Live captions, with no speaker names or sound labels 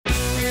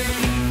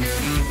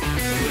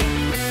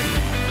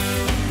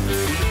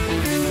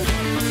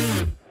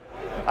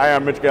Hi,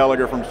 I'm Mitch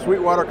Gallagher from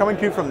Sweetwater, coming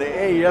to you from the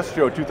AES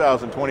Show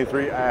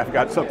 2023. I've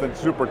got something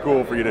super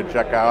cool for you to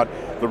check out.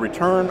 The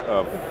return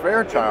of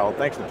Fairchild,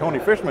 thanks to Tony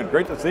Fishman.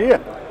 Great to see you.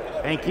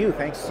 Thank you.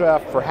 Thanks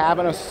for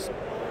having us.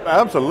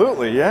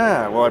 Absolutely,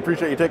 yeah. Well, I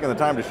appreciate you taking the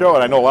time to show it.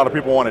 I know a lot of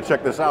people want to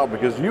check this out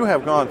because you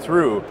have gone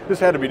through, this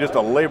had to be just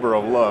a labor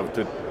of love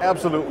to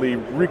absolutely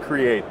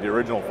recreate the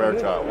original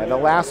Fairchild. The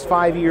last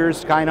 5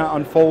 years kind of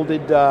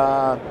unfolded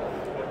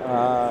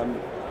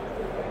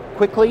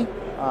quickly.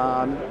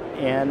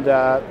 And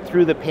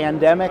through the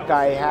pandemic,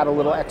 I had a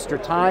little extra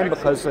time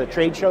because the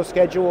trade show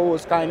schedule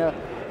was kind of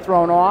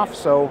thrown off.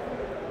 So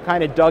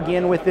kind of dug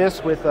in with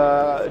this with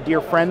a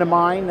dear friend of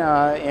mine,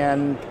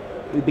 and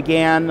we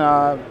began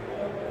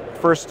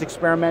first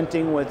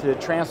experimenting with the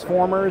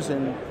transformers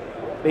and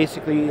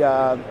basically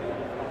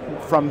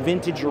from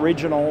vintage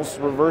originals,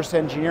 reverse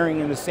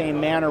engineering in the same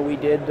manner we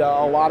did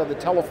a lot of the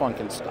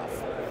Telefunken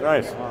stuff.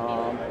 Nice.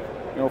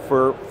 You know,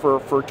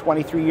 for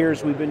 23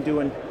 years we've been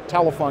doing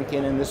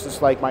Telefunken, and this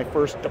is like my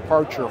first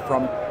departure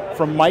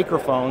from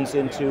microphones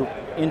into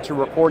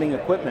recording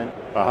equipment.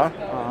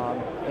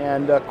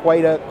 And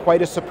quite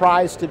a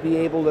surprise to be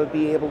able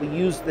to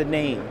use the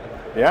name.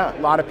 Yeah.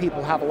 A lot of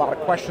people have a lot of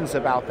questions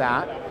about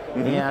that,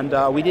 and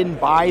we didn't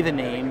buy the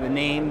name. The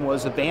name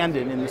was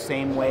abandoned in the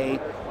same way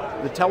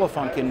the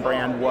Telefunken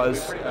brand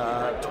was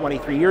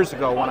 23 years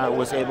ago when I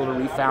was able to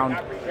refound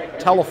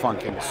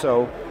Telefunken.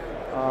 So.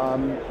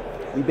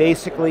 We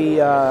basically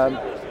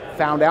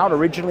found out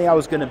originally I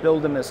was going to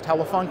build them as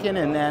Telefunken,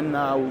 and then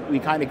we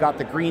kind of got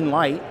the green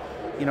light.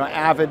 You know,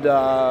 Avid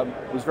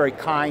was very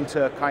kind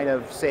to kind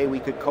of say we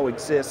could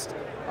coexist.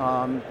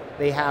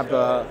 They have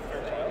a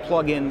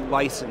plug-in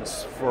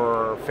license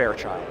for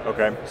Fairchild.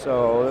 Okay.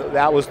 So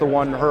that was the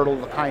one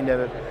hurdle to kind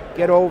of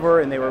get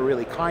over, and they were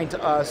really kind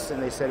to us, and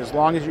they said as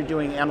long as you're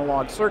doing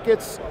analog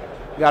circuits,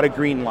 you got a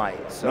green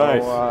light. So.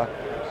 Nice.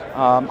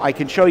 I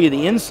can show you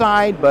the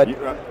inside, but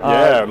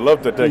yeah, I'd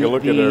love to take a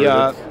look at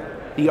it.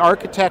 The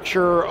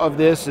architecture of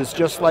this is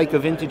just like a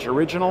vintage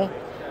original,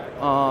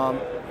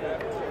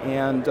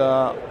 and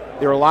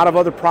there are a lot of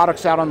other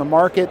products out on the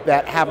market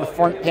that have a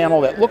front panel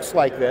that looks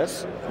like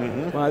this,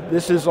 but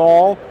this is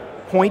all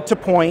point to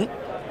point,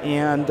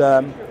 and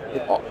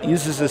it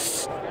uses a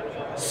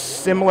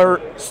similar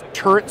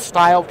turret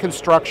style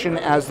construction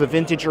as the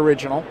vintage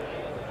original.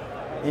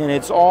 And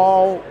it's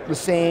all the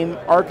same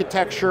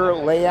architecture,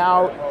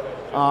 layout.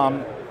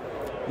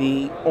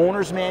 The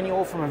owner's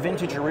manual from a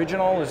vintage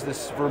original is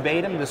this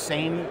verbatim, the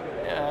same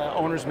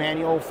owner's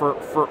manual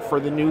for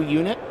the new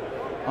unit.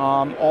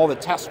 All the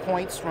test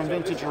points from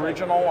vintage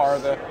original are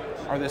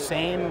the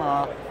same.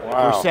 Wow.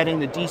 We're setting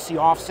the DC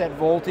offset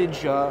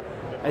voltage. I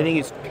think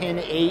it's pin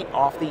 8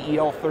 off the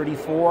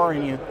EL34,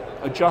 and you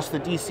adjust the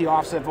DC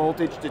offset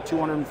voltage to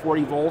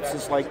 240 volts.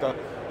 It's like the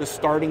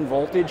starting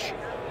voltage.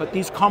 But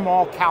these come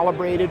all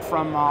calibrated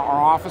from our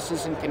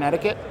offices in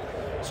Connecticut.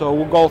 So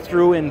we'll go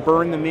through and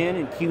burn them in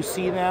and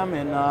QC them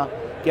and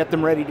get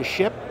them ready to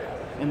ship.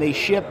 And they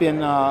ship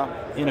in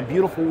a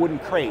beautiful wooden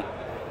crate.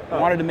 I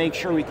wanted to make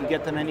sure we could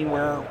get them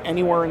anywhere in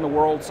the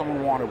world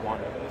someone wanted one.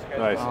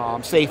 Nice.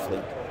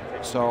 Safely.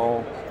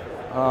 So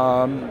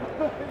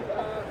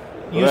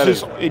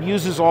it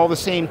uses all the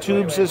same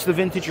tubes as the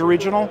vintage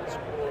original,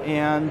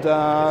 and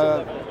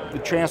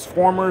the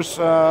transformers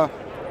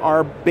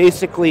are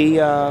basically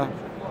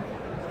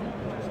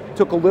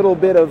took a little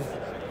bit of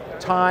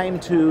time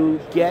to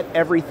get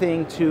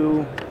everything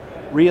to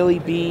really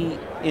be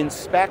in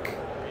spec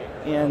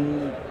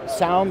and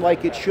sound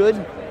like it should.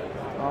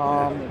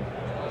 I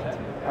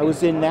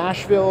was in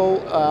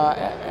Nashville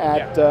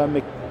at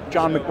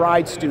John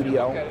McBride's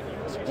studio,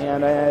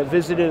 and I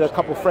visited a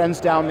couple friends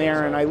down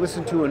there, and I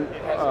listened to an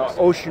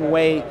Ocean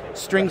Way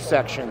string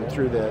section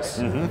through this.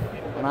 And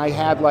I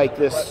had like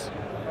this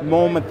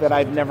moment that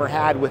I've never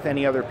had with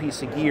any other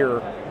piece of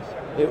gear.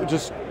 It was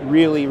just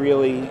really,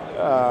 really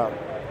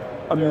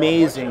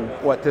amazing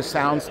what this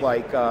sounds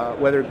like,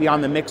 whether it be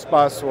on the mix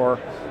bus or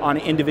on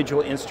an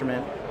individual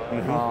instrument.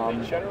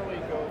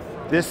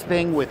 This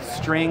thing with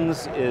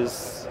strings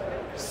is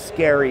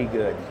scary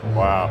good.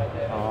 Wow.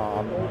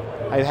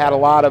 I've had a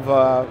lot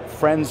of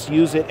friends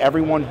use it.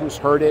 Everyone who's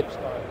heard it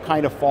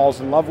kind of falls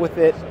in love with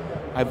it.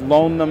 I've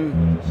loaned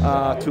them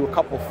to a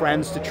couple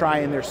friends to try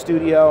in their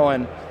studio,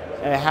 and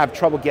I have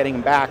trouble getting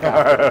them back.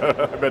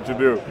 I bet you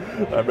do.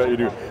 I bet you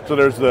do. So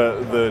there's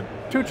the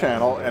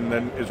 2-channel, and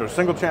then is there a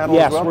single channel?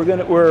 Yes, as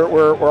well?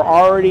 we're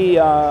already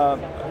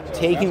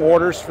taking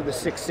orders for the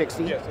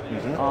 660.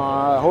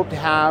 Hope to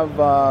have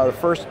the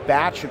first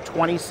batch of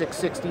 20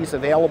 660s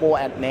available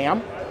at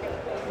NAMM.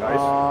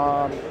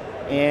 Nice.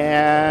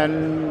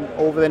 And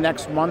over the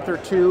next month or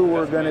two,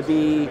 we're going to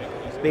be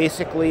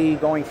basically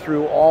going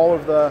through all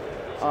of the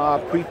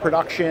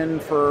pre-production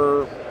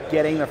for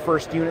getting the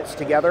first units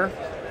together.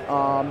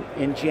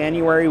 In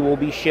January, we'll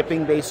be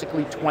shipping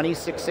basically 20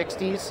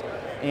 660s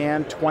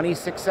and 20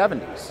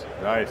 670s.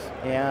 Nice.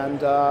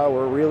 And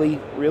we're really,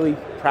 really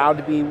proud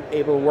to be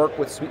able to work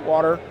with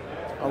Sweetwater.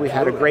 We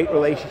had a great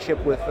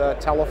relationship with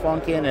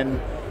Telefunken,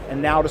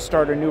 and now to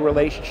start a new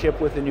relationship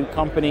with a new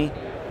company.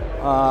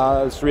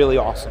 It's really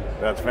awesome.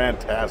 That's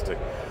fantastic.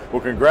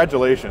 Well,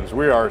 congratulations.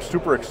 We are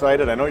super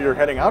excited. I know you're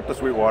heading out to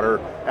Sweetwater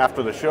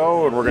after the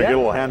show, and we're going to get a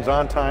little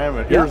hands-on time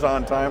and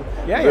ears-on time.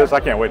 Yeah. I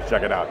can't wait to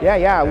check it out.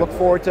 Yeah. I look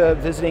forward to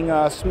visiting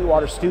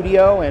Sweetwater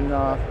Studio, and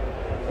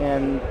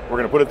we're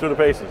going to put it through the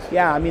paces.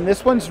 Yeah, I mean,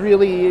 this one's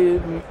really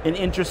an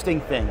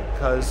interesting thing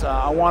because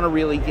I want to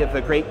really give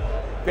the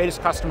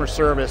greatest customer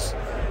service.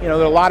 You know,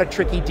 there are a lot of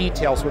tricky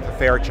details with the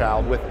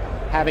Fairchild, with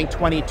having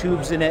 20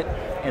 tubes in it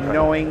and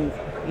knowing,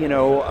 you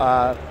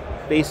know,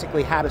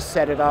 basically how to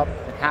set it up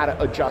and how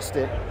to adjust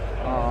it.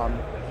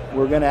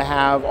 We're going to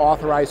have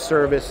authorized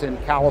service in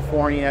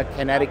California,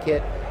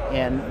 Connecticut,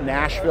 and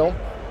Nashville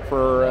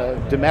for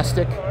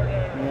domestic,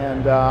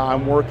 and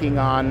I'm working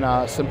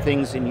on some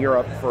things in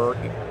Europe for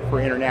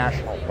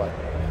international. But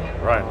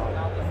right,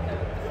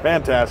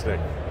 fantastic.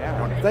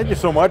 Yeah. Thank you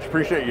so much.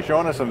 Appreciate you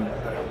showing us, and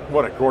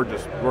what a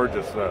gorgeous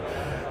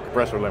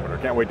compressor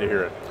limiter. Can't wait to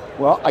hear it.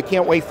 Well, I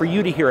can't wait for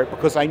you to hear it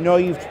because I know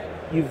you've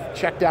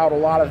checked out a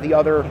lot of the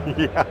other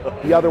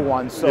the other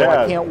ones. So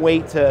I can't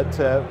wait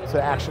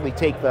to actually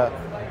take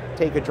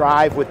a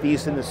drive with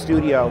these in the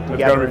studio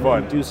together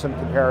and do some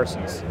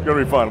comparisons. It's going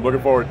to be fun. I'm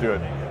looking forward to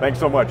it. Thanks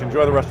so much.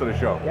 Enjoy the rest of the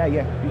show. Yeah,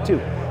 you too.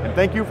 And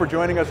thank you for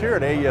joining us here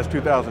at AES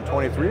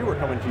 2023. We're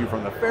coming to you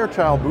from the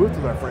Fairchild booth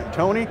with our friend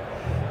Tony.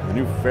 The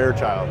new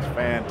Fairchild's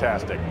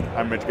fantastic.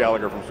 I'm Mitch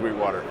Gallagher from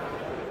Sweetwater.